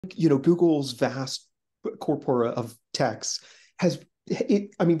Google's vast corpora of text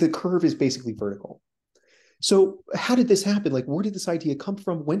the curve is basically vertical. So how did this happen? Like, where did this idea come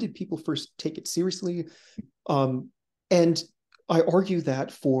from? When did people first take it seriously? And I argue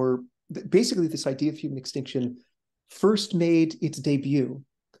that for basically this idea of human extinction first made its debut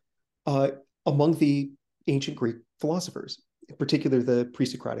among the ancient Greek philosophers, in particular the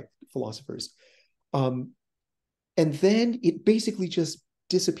pre-Socratic philosophers. And then it basically just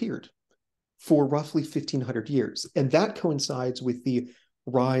disappeared for roughly 1,500 years. And that coincides with the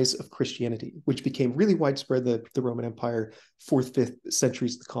rise of Christianity, which became really widespread, the Roman Empire, 4th, 5th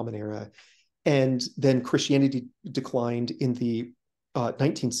centuries of the Common Era. And then Christianity declined in the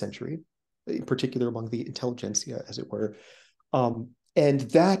 19th century, in particular among the intelligentsia, as it were. And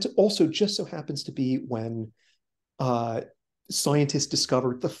that also just so happens to be when scientists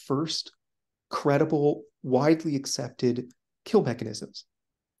discovered the first credible, widely accepted kill mechanisms.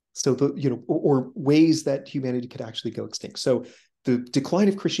 So or ways that humanity could actually go extinct. So the decline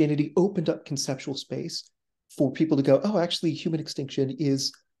of Christianity opened up conceptual space for people to go, oh, actually, human extinction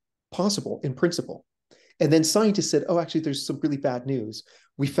is possible in principle. And then scientists said, oh, actually, there's some really bad news.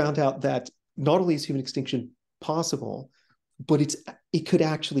 We found out that not only is human extinction possible, but it could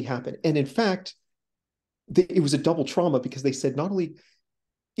actually happen. And in fact, it was a double trauma because they said not only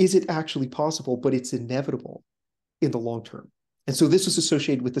is it actually possible, but it's inevitable in the long term. And so this was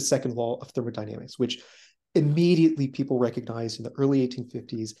associated with the second law of thermodynamics, which immediately people recognized in the early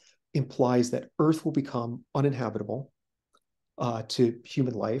 1850s implies that Earth will become uninhabitable to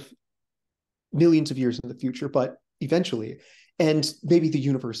human life millions of years in the future, but eventually, and maybe the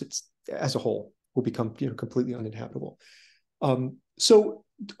universe as a whole will become completely uninhabitable. So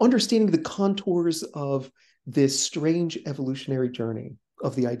understanding the contours of this strange evolutionary journey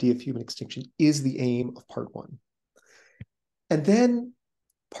of the idea of human extinction is the aim of part one. And then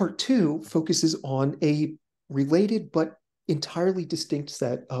part two focuses on a related but entirely distinct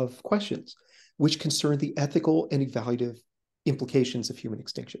set of questions, which concern the ethical and evaluative implications of human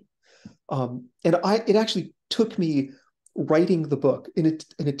extinction. And it actually took me writing the book in an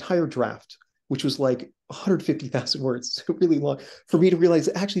entire draft, which was like 150,000 words, so really long, for me to realize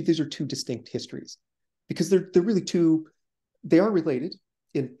that actually these are two distinct histories, because they're really two. They are related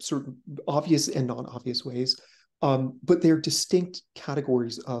in certain obvious and non-obvious ways, but they're distinct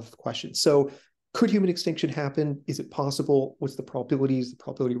categories of questions. So could human extinction happen? Is it possible? What's the probabilities? The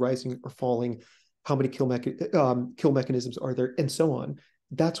probability rising or falling? How many kill mechanisms are there? And so on.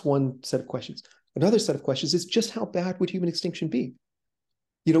 That's one set of questions. Another set of questions is just how bad would human extinction be?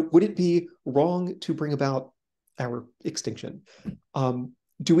 Would it be wrong to bring about our extinction?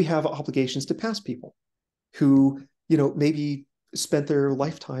 Do we have obligations to past people who, maybe spent their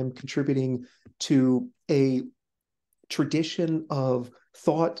lifetime contributing to a tradition of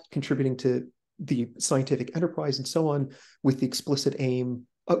thought, contributing to the scientific enterprise and so on, with the explicit aim,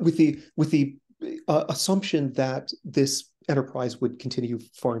 with the assumption that this enterprise would continue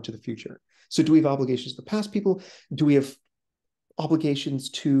far into the future? So do we have obligations to past people? Do we have obligations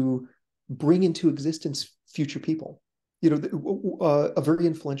to bring into existence future people? A very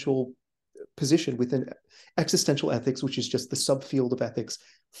influential position within existential ethics, which is just the subfield of ethics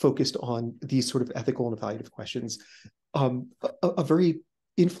focused on these sort of ethical and evaluative questions. A very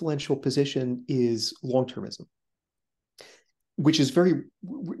influential position is long-termism, which is very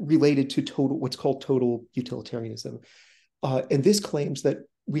related to what's called total utilitarianism. And this claims that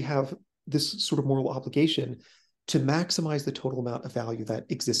we have this sort of moral obligation to maximize the total amount of value that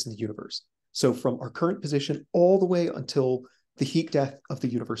exists in the universe. So from our current position all the way until the heat death of the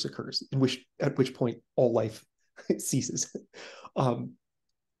universe occurs, at which point all life ceases.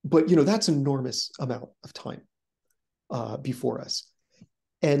 But that's an enormous amount of time before us.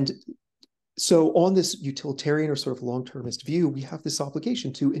 And so on this utilitarian or sort of long-termist view, we have this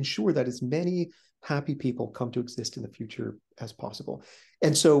obligation to ensure that as many happy people come to exist in the future as possible.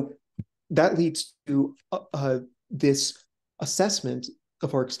 And so that leads to this assessment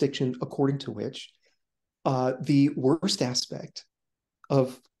of our extinction, according to which the worst aspect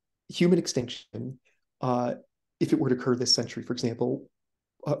of human extinction, if it were to occur this century, for example,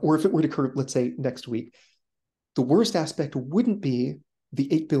 or if it were to occur, let's say, next week, the worst aspect wouldn't be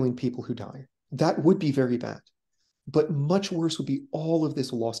the 8 billion people who die. That would be very bad. But much worse would be all of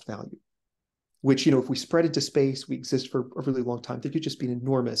this lost value, which, if we spread into space, we exist for a really long time, there could just be an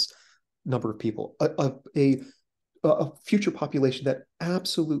enormous number of people, a future population that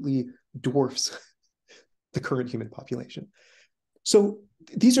absolutely dwarfs the current human population. So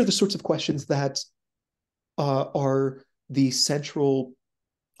these are the sorts of questions that are the central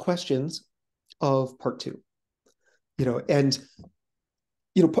questions of part two. And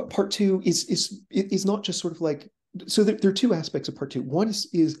part two is not just sort of like, so there are two aspects of part two. One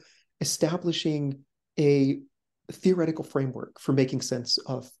is establishing a theoretical framework for making sense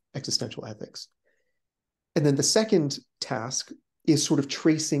of existential ethics. And then the second task is sort of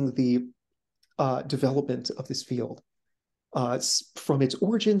tracing the development of this field from its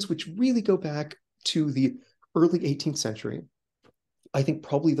origins, which really go back to the early 18th century. I think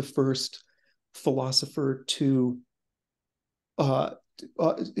probably the first philosopher to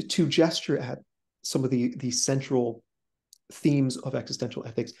gesture at some of the central themes of existential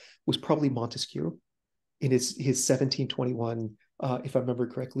ethics was probably Montesquieu in his 1721, if I remember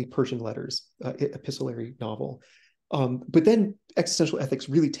correctly, Persian Letters, epistolary novel. But then existential ethics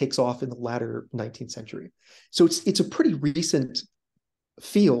really takes off in the latter 19th century. So it's a pretty recent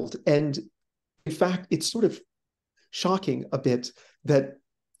field. And in fact, it's sort of shocking a bit that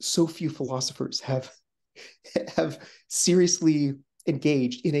so few philosophers have seriously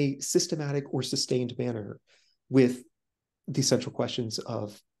engaged in a systematic or sustained manner with the central questions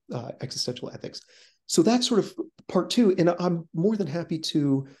of existential ethics. So that's sort of part two. And I'm more than happy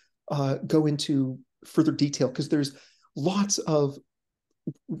to go into further detail because there's lots of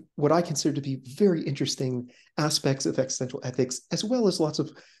what I consider to be very interesting aspects of existential ethics, as well as lots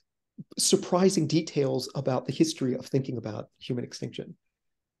of surprising details about the history of thinking about human extinction.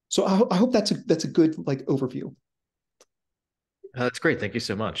 So I hope that's a good like overview. That's great. Thank you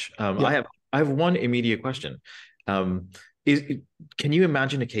so much. Yeah. I have one immediate question. Um, can you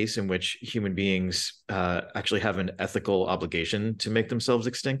imagine a case in which human beings actually have an ethical obligation to make themselves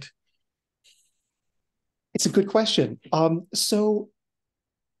extinct? It's a good question. So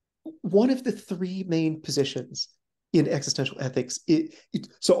one of the three main positions in existential ethics,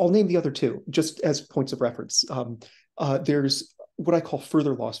 so I'll name the other two just as points of reference. There's what I call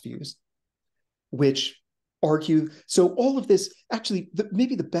further lost views, which argue, so all of this, actually,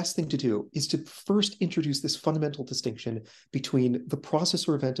 maybe the best thing to do is to first introduce this fundamental distinction between the process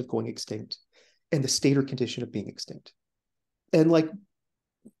or event of going extinct and the state or condition of being extinct. And like,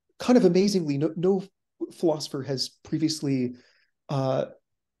 kind of amazingly, no philosopher has previously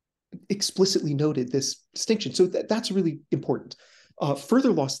explicitly noted this distinction. So that's really important.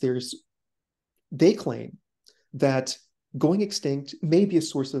 Further lost theorists, they claim that going extinct may be a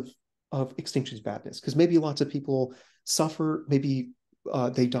source of extinction's badness, because maybe lots of people suffer, maybe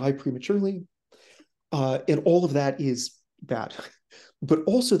they die prematurely, and all of that is bad. But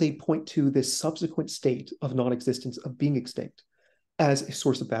also they point to this subsequent state of non-existence, of being extinct, as a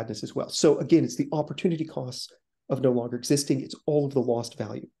source of badness as well. So again, it's the opportunity costs of no longer existing. It's all of the lost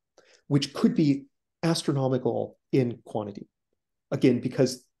value, which could be astronomical in quantity. Again,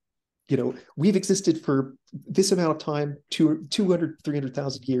 because we've existed for this amount of time, 200,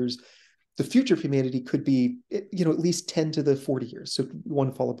 300,000 years. The future of humanity could be, at least 10 to the 40 years. So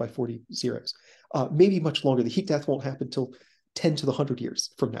one followed by 40 zeros. Maybe much longer. The heat death won't happen until 10 to the 100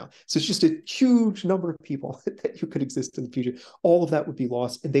 years from now. So it's just a huge number of people that you could exist in the future. All of that would be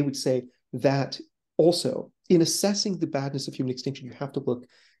lost. And they would say that also, in assessing the badness of human extinction, you have to look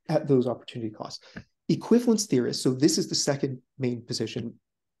at those opportunity costs. Equivalence theorists, so this is the second main position,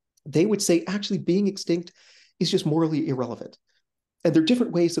 they would say actually being extinct is just morally irrelevant. And there are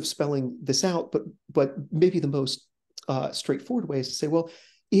different ways of spelling this out, but maybe the most straightforward way is to say, well,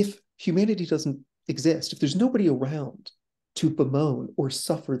 if humanity doesn't exist, if there's nobody around to bemoan or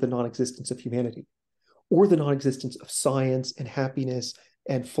suffer the non-existence of humanity, or the non-existence of science and happiness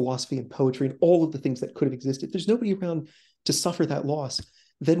and philosophy and poetry and all of the things that could have existed, if there's nobody around to suffer that loss,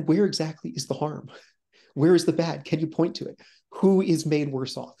 then where exactly is the harm? Where is the bad? Can you point to it? Who is made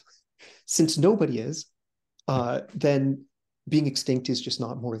worse off? Since nobody is, then being extinct is just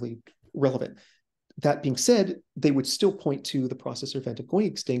not morally relevant. That being said, they would still point to the process or event of going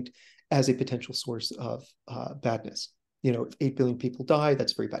extinct as a potential source of badness. If 8 billion people die,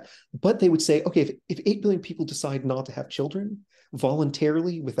 that's very bad. But they would say, okay, if 8 billion people decide not to have children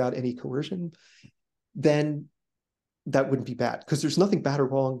voluntarily without any coercion, then that wouldn't be bad, because there's nothing bad or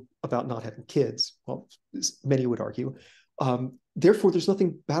wrong about not having kids. Well, many would argue. Therefore, there's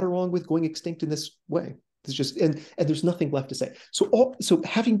nothing bad or wrong with going extinct in this way. There's just and there's nothing left to say. So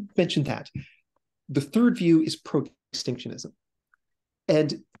having mentioned that, the third view is pro-extinctionism,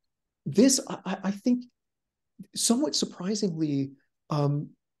 and this I think somewhat surprisingly,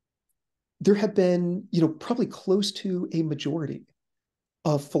 there have been probably close to a majority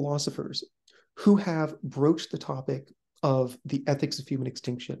of philosophers who have broached the topic of the ethics of human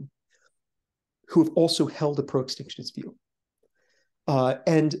extinction, who have also held a pro-extinctionist view.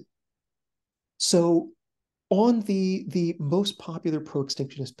 And so on the most popular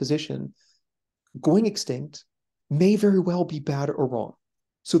pro-extinctionist position, going extinct may very well be bad or wrong.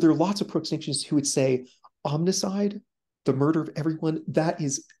 So there are lots of pro-extinctionists who would say omnicide, the murder of everyone, that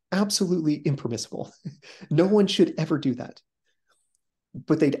is absolutely impermissible. No one should ever do that.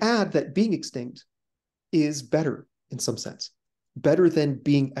 But they'd add that being extinct is better in some sense, better than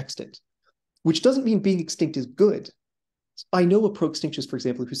being extinct, which doesn't mean being extinct is good. I know a pro-extinctionist, for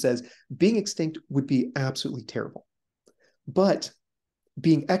example, who says being extinct would be absolutely terrible, but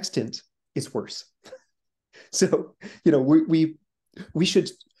being extant is worse. So, we should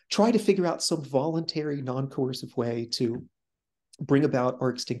try to figure out some voluntary, non-coercive way to bring about our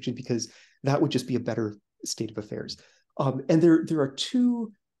extinction, because that would just be a better state of affairs. And there are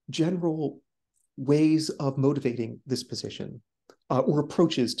two general ways of motivating this position, or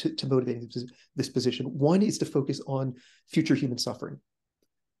approaches to motivating this position. One is to focus on future human suffering.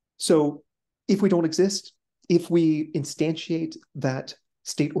 So if we don't exist, if we instantiate that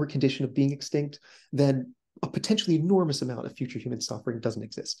state or condition of being extinct, then a potentially enormous amount of future human suffering doesn't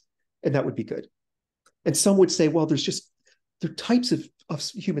exist. And that would be good. And some would say, well, there are types of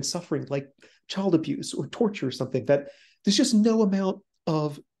human suffering like child abuse or torture or something, that there's just no amount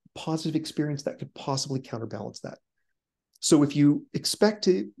of positive experience that could possibly counterbalance that. So if you expect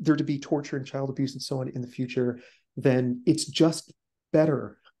there to be torture and child abuse and so on in the future, then it's just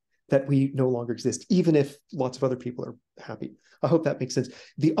better that we no longer exist, even if lots of other people are happy. I hope that makes sense.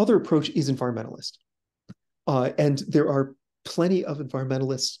 The other approach is environmentalist. And there are plenty of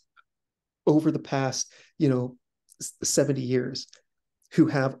environmentalists over the past, 70 years who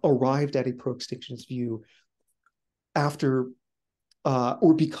have arrived at a pro-extinctionist view after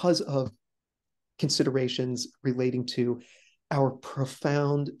or because of considerations relating to our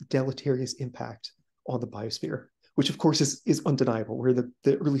profound deleterious impact on the biosphere, which of course is undeniable. We're in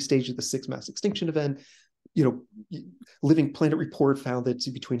the early stage of the sixth mass extinction event. Living Planet Report found that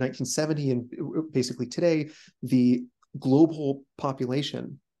between 1970 and basically today, the global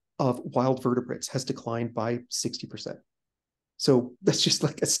population of wild vertebrates has declined by 60%. So that's just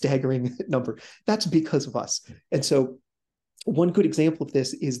like a staggering number. That's because of us. And so one good example of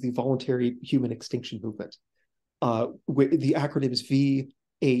this is the voluntary human extinction movement. The acronym is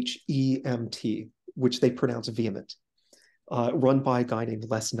VHEMT, which they pronounce vehement, run by a guy named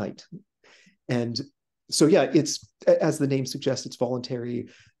Les Knight. And so, yeah, it's, as the name suggests, it's voluntary.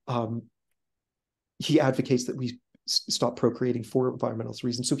 He advocates that we stop procreating for environmental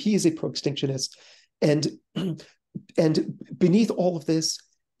reasons. So he is a pro-extinctionist. And beneath all of this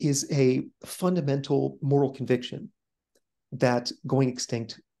is a fundamental moral conviction that going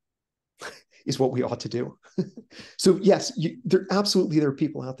extinct is what we ought to do. So yes, there are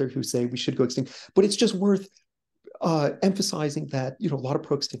people out there who say we should go extinct, but it's just worth emphasizing that a lot of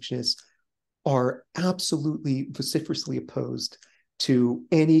pro-extinctionists are absolutely vociferously opposed to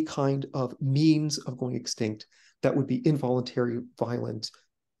any kind of means of going extinct that would be involuntary, violent,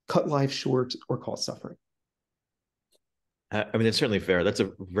 cut life short, or cause suffering. I mean, it's certainly fair. That's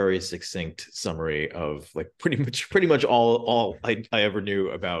a very succinct summary of like pretty much all I ever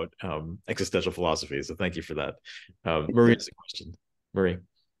knew about existential philosophy. So thank you for that. Marie has a question. Marie.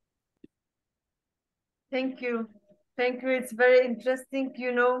 Thank you. Thank you. It's very interesting.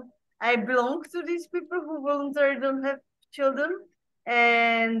 I belong to these people who voluntarily don't have children.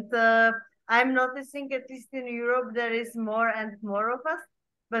 And I'm noticing, at least in Europe, there is more and more of us.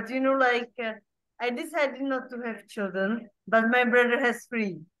 But, I decided not to have children, but my brother has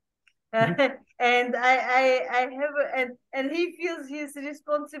 3. And I have, and he feels he's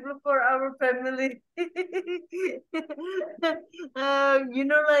responsible for our family.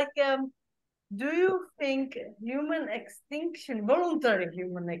 Do you think human extinction, voluntary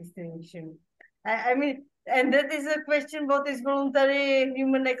human extinction? I mean, and that is a question, what is voluntary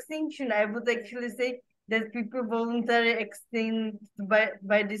human extinction? I would actually say that people voluntarily extinct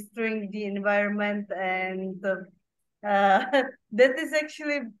by destroying the environment, and that is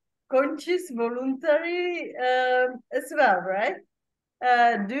actually conscious, voluntary as well, right?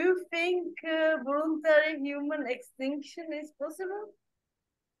 Do you think voluntary human extinction is possible?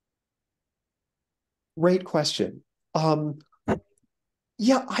 Great question.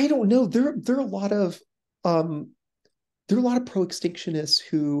 Yeah, I don't know. There are a lot of pro-extinctionists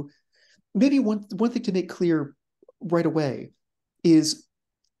who, maybe one thing to make clear right away is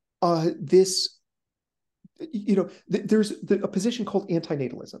this. There's a position called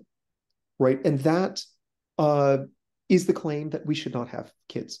antinatalism, right? And that is the claim that we should not have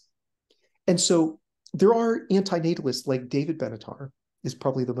kids. And so there are antinatalists like David Benatar is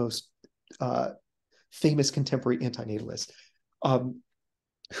probably the most famous contemporary antinatalist,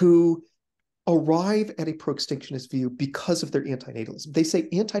 who arrive at a pro-extinctionist view because of their antinatalism. They say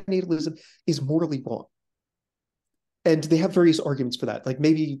antinatalism is morally wrong. And they have various arguments for that. Like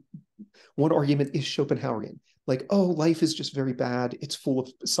maybe one argument is Schopenhauerian, like, oh, life is just very bad. It's full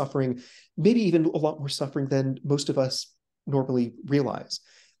of suffering, maybe even a lot more suffering than most of us normally realize.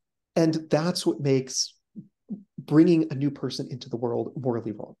 And that's what makes bringing a new person into the world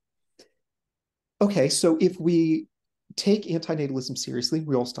morally wrong. Okay, so if we take antinatalism seriously,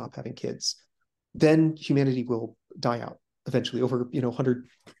 we all stop having kids, then humanity will die out eventually over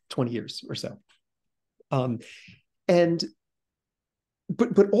 120 years or so. And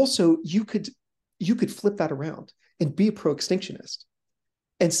but also you could flip that around and be a pro-extinctionist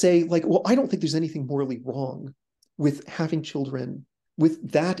and say, like, well, I don't think there's anything morally wrong with having children,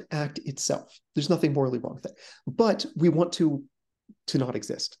 with that act itself. There's nothing morally wrong with it, but we want to not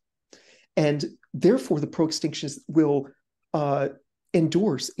exist. And therefore, the pro-extinctionists will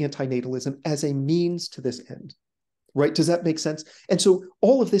endorse antinatalism as a means to this end, right? Does that make sense? And so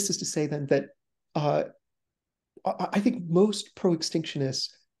all of this is to say then that I think most pro-extinctionists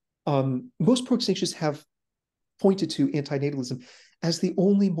have pointed to antinatalism as the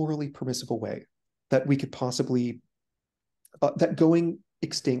only morally permissible way that we could possibly, that going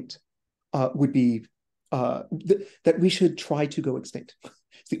extinct would be, that we should try to go extinct.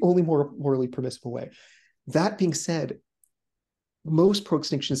 It's the only morally permissible way. That being said, most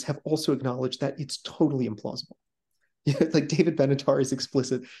pro-extinctionists have also acknowledged that it's totally implausible. Like David Benatar is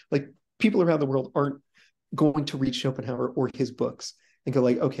explicit. Like people around the world aren't going to read Schopenhauer or his books and go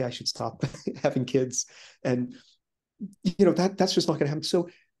like, okay, I should stop having kids. And that's just not going to happen. So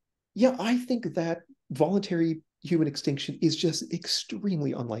yeah, I think that voluntary human extinction is just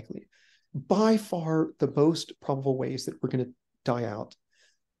extremely unlikely. By far the most probable ways that we're going to die out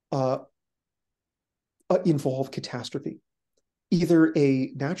involve catastrophe, either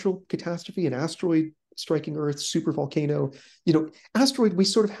a natural catastrophe, an asteroid striking Earth, super volcano. Asteroid, we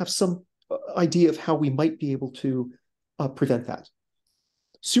sort of have some idea of how we might be able to prevent that.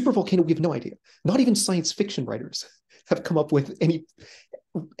 Super volcano, we have no idea. Not even science fiction writers have come up with any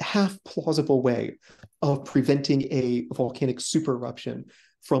half plausible way of preventing a volcanic super eruption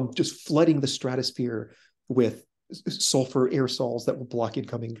from just flooding the stratosphere with sulfur aerosols that will block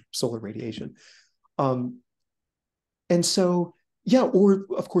incoming solar radiation. And so, yeah, or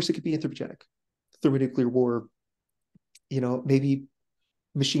of course it could be anthropogenic, thermonuclear war, maybe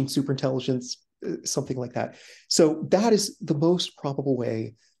machine superintelligence, something like that. So that is the most probable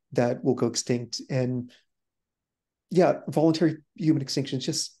way that will go extinct. And yeah, voluntary human extinction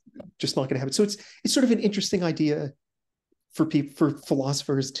is just not going to happen. So it's sort of an interesting idea for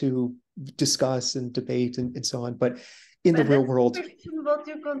philosophers to discuss and debate and so on. But in the real world, what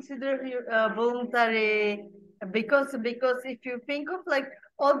you consider voluntary, because if you think of like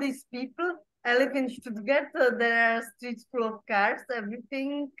all these people, I live in Stuttgart, there are streets full of cars,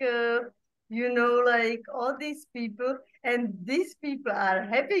 everything, like all these people, and these people are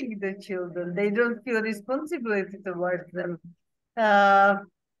having the children. They don't feel responsibility towards them.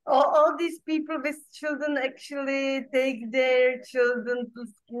 All these people with children actually take their children to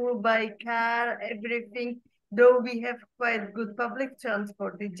school by car, everything. Though we have quite good public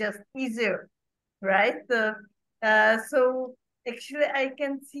transport, it's just easier, right? So actually, I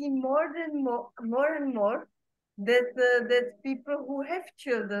can see more and more that people who have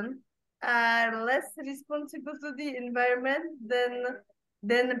children are less responsible to the environment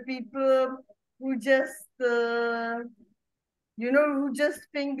than people who just who just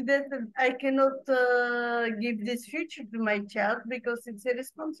think that I cannot give this future to my child because it's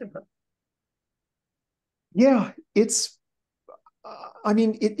irresponsible. Yeah, it's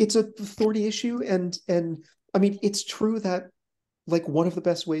it's a thorny issue, and I mean, it's true that like one of the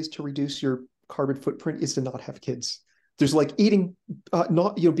best ways to reduce your carbon footprint is to not have kids. There's like eating,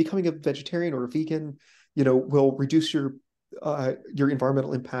 not becoming a vegetarian or a vegan, will reduce your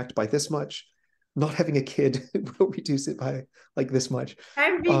environmental impact by this much. Not having a kid will reduce it by like this much.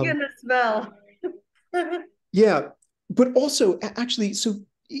 I'm vegan as well. Yeah, but also actually, so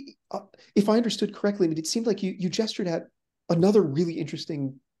if I understood correctly, I mean, it seemed like you gestured at another really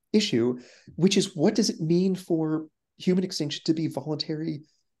interesting issue, which is what does it mean for human extinction to be voluntary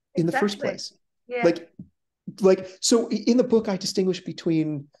in the first place? Yeah. Like so in the book I distinguish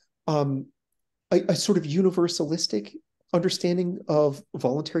between a sort of universalistic understanding of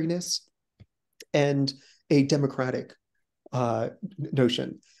voluntariness and a democratic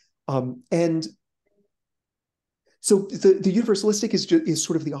notion. And so the universalistic is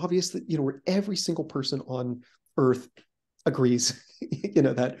sort of the obvious that, where every single person on Earth agrees,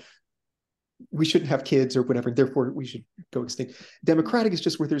 that we shouldn't have kids or whatever, therefore we should go extinct. Democratic is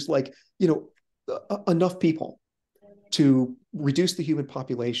just where there's like, enough people. to reduce the human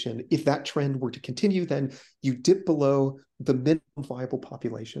population. If that trend were to continue, then you dip below the minimum viable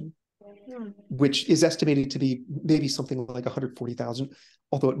population, which is estimated to be maybe something like 140,000,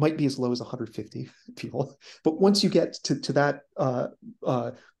 although it might be as low as 150 people. But once you get to that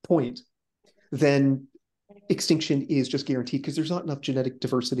point, then extinction is just guaranteed, because there's not enough genetic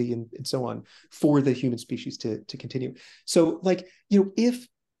diversity and so on for the human species to continue. So, like,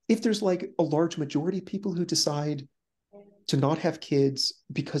 if there's like a large majority of people who decide to not have kids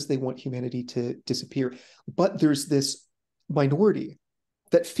because they want humanity to disappear, but there's this minority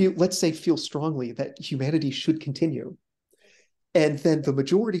that feel strongly that humanity should continue, and then the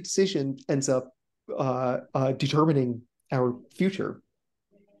majority decision ends up determining our future,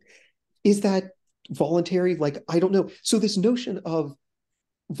 is that voluntary? Like, I don't know. So this notion of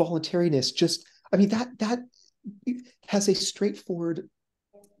voluntariness, that has a straightforward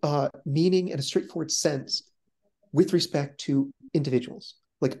meaning and a straightforward sense with respect to individuals.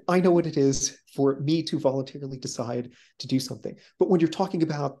 Like, I know what it is for me to voluntarily decide to do something. But when you're talking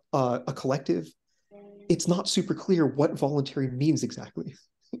about a collective, it's not super clear what voluntary means exactly.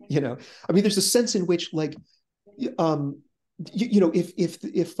 There's a sense in which, like, if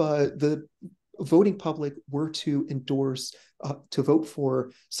the voting public were to endorse, to vote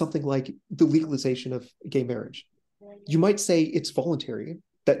for something like the legalization of gay marriage, you might say it's voluntary.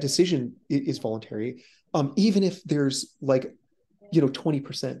 That decision is voluntary, even if there's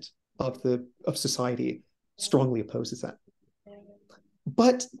 20% of society strongly opposes that.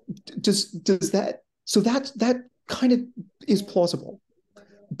 But does that, so that kind of is plausible.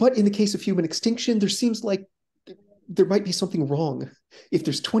 But in the case of human extinction, there seems like there might be something wrong if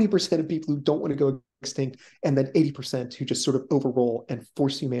there's 20% of people who don't want to go extinct, and then 80% who just sort of overroll and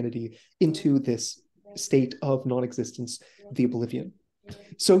force humanity into this state of non-existence, the oblivion.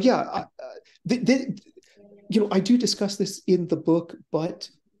 So yeah, I do discuss this in the book, but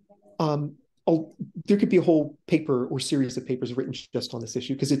there could be a whole paper or series of papers written just on this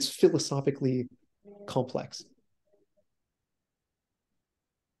issue, because it's philosophically complex.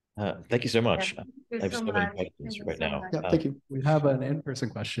 Thank you so much. Yeah, I have so many questions right now. Yeah, thank you. We have an in-person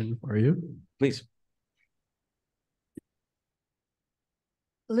question for you. Please.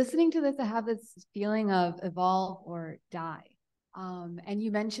 Listening to this, I have this feeling of evolve or die. And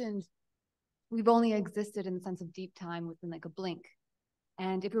you mentioned we've only existed in the sense of deep time within like a blink.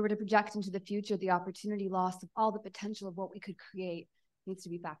 And if we were to project into the future, the opportunity lost of all the potential of what we could create needs to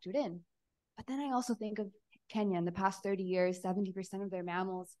be factored in. But then I also think of Kenya. In the past 30 years, 70% of their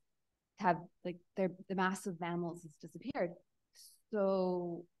mammals have, like, the mass of mammals has disappeared.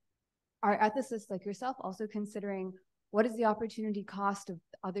 So are ethicists like yourself also considering what is the opportunity cost of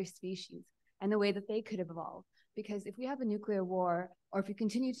other species and the way that they could have evolved? Because if we have a nuclear war, or if we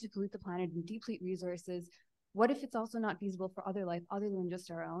continue to pollute the planet and deplete resources, what if it's also not feasible for other life other than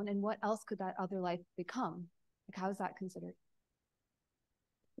just our own? And what else could that other life become? Like, how is that considered?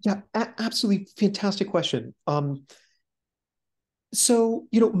 Yeah, absolutely fantastic question. So,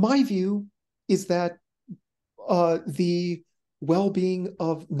 my view is that the well-being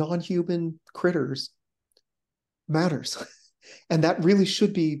of non-human critters matters. And that really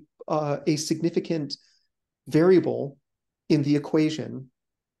should be a significant variable in the equation,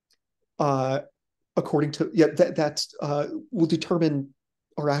 according to, that will determine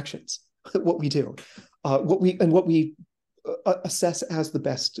our actions, what we do, what we assess as the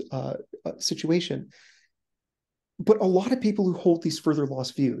best situation. But a lot of people who hold these further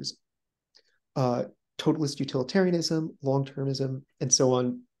lost views, totalist utilitarianism, long-termism, and so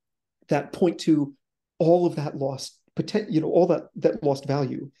on, that point to all of that lost potential, all that lost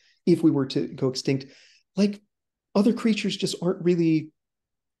value if we were to go extinct. Like, other creatures just aren't really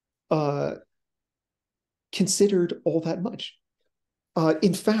considered all that much.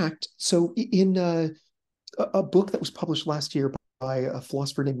 In fact, so in a book that was published last year by a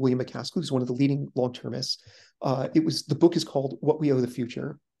philosopher named William McCaskill, who's one of the leading long-termists, the book is called What We Owe the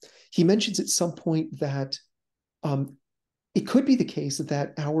Future. He mentions at some point that it could be the case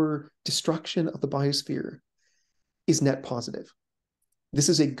that our destruction of the biosphere is net positive. This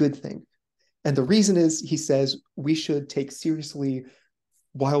is a good thing. And the reason is, he says, we should take seriously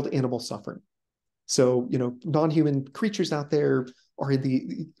wild animal suffering. So, non-human creatures out there are in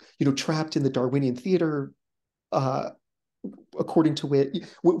the, trapped in the Darwinian theater, according to where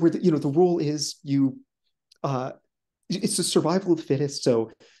the rule is it's the survival of the fittest.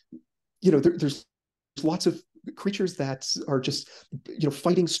 So, there's lots of creatures that are just,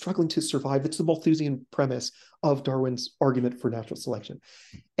 fighting, struggling to survive. It's the Malthusian premise of Darwin's argument for natural selection.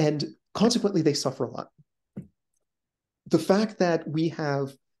 And consequently, they suffer a lot. The fact that we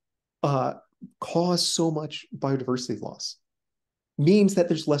have cause so much biodiversity loss means that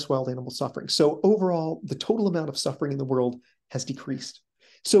there's less wild animal suffering. So overall, the total amount of suffering in the world has decreased.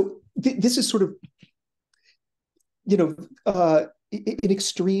 So this is sort of, an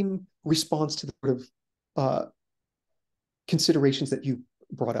extreme response to the sort of considerations that you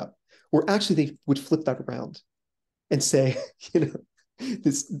brought up, where actually they would flip that around and say,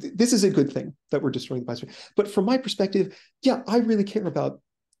 this is a good thing that we're destroying the biosphere. But from my perspective, yeah, I really care about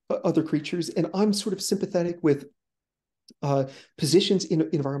other creatures, and I'm sort of sympathetic with positions in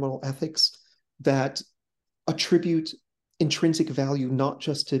environmental ethics that attribute intrinsic value not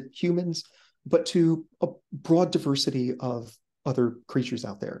just to humans, but to a broad diversity of other creatures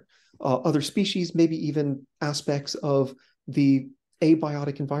out there, other species, maybe even aspects of the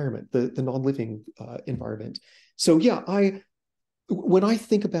abiotic environment, the non-living environment. So yeah, when I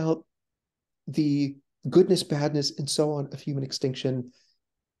think about the goodness, badness, and so on of human extinction,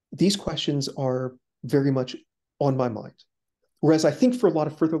 these questions are very much on my mind. Whereas I think for a lot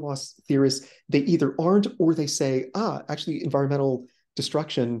of further loss theorists, they either aren't, or they say, actually environmental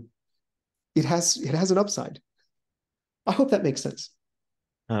destruction, it has an upside. I hope that makes sense.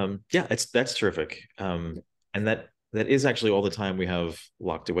 Yeah, that's terrific. And that is actually all the time we have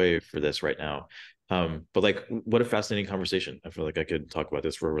locked away for this right now. But like, what a fascinating conversation. I feel like I could talk about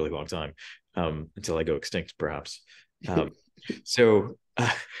this for a really long time, until I go extinct, perhaps. So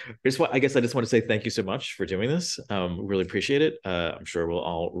I guess I just want to say thank you so much for doing this. Really appreciate it. I'm sure we'll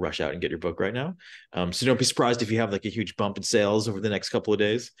all rush out and get your book right now. So don't be surprised if you have like a huge bump in sales over the next couple of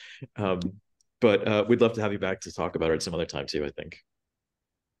days. But we'd love to have you back to talk about it some other time too, I think.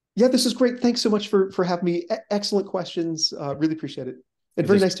 Yeah, this is great. Thanks so much for having me. Excellent questions. Really appreciate it. And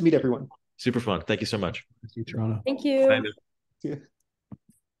very nice to meet everyone. Super fun. Thank you so much. Thank you, Toronto. Thank you. Yeah.